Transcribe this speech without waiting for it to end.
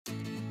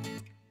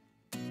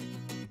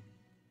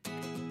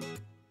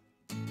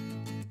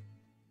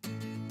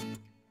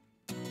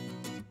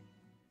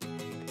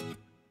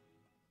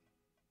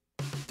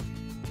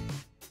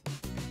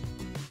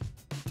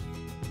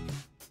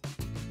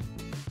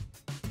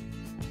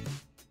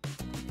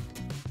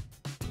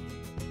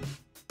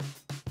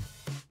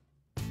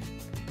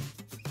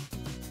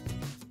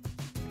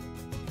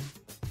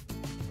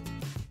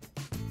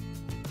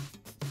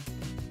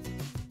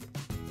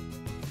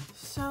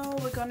So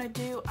we're gonna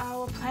do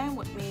our plan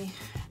with me.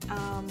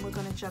 We're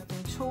gonna jump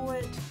into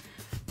it.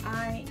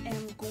 I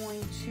am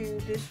going to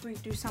this week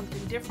do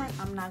something different.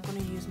 I'm not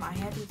gonna use my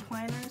heavy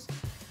planners.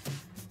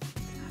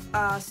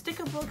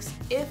 Sticker books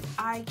if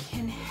I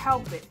can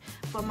help it,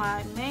 but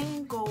my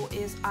main goal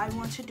is I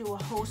want to do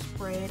a whole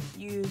spread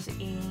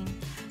using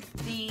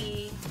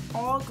the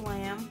All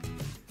Glam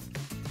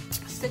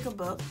sticker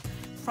book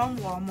from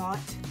Walmart,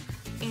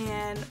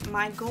 and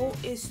my goal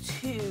is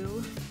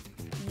to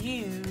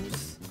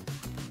use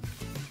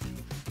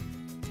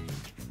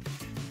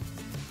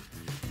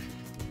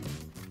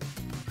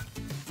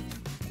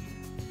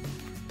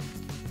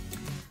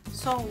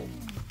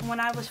when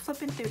I was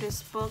flipping through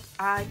this book,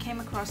 I came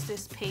across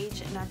this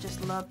page and I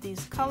just love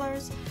these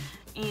colors.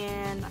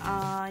 And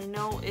I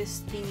know it's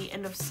the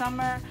end of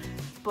summer,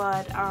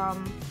 but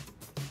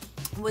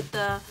with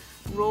the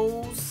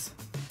rose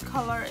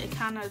color, it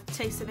kind of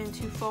takes it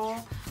into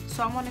fall.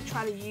 So I want to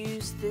try to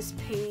use this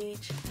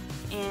page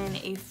and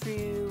a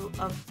few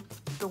of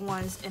the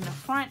ones in the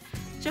front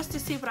just to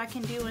see what I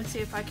can do and see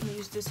if I can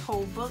use this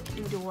whole book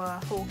and do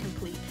a whole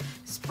complete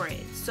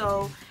spread.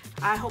 So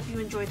I hope you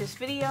enjoyed this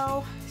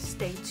video.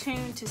 Stay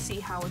tuned to see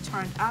how it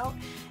turned out.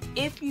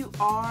 If you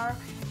are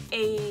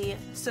a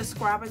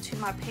subscriber to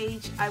my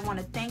page, I want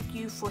to thank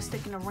you for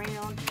sticking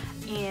around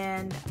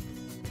and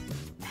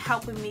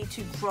helping me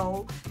to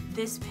grow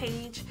this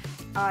page.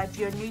 If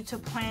you're new to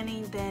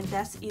planning, then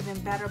that's even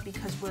better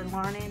because we're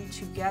learning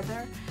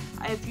together.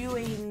 If you're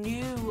a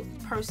new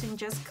person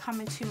just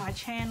coming to my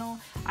channel,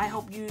 I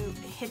hope you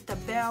hit the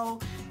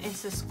bell and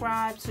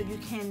subscribe so you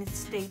can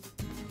stay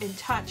in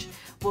touch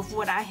with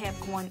what I have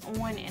going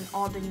on and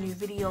all the new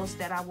videos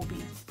that I will be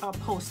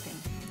posting.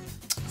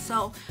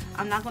 So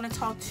I'm not going to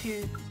talk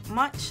too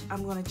much.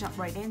 I'm going to jump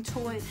right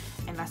into it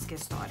and let's get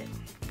started.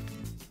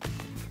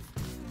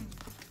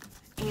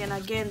 And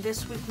again,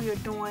 this week we are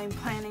doing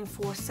planning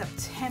for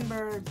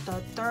September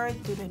the 3rd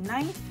through the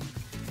 9th.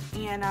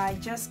 And I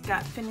just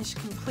got finished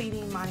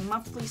completing my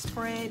monthly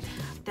spread.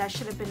 That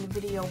should have been the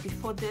video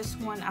before this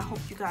one. I hope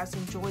you guys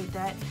enjoyed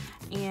that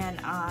and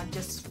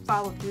just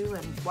follow through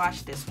and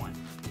watch this one.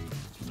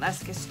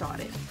 Let's get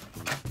started.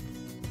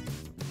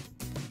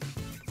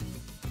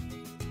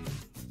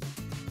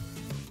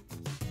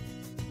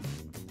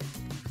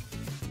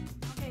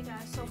 Okay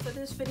guys, so for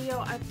this video,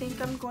 I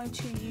think I'm going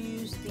to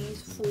use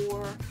these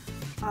 4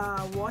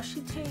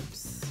 washi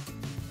tapes.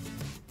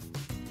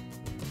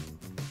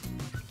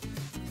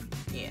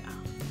 Yeah,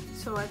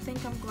 so I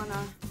think I'm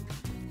gonna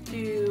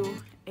do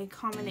a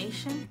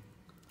combination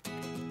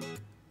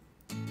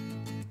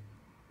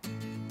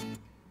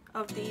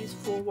of these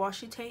 4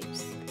 washi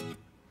tapes,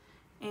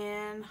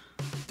 and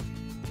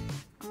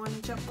I'm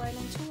gonna jump right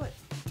into it.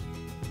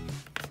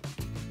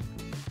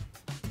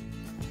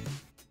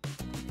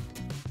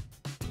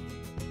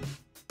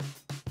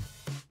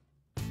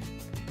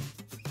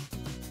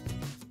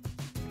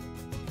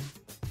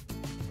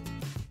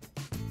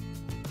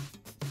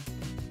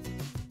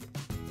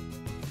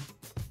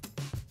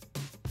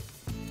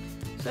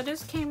 So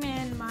this came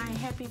in my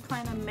Happy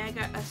Planner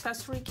Mega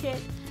Accessory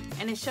Kit,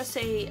 and it's just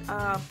a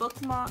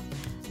bookmark,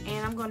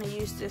 and I'm going to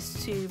use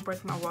this to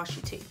break my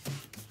washi tape.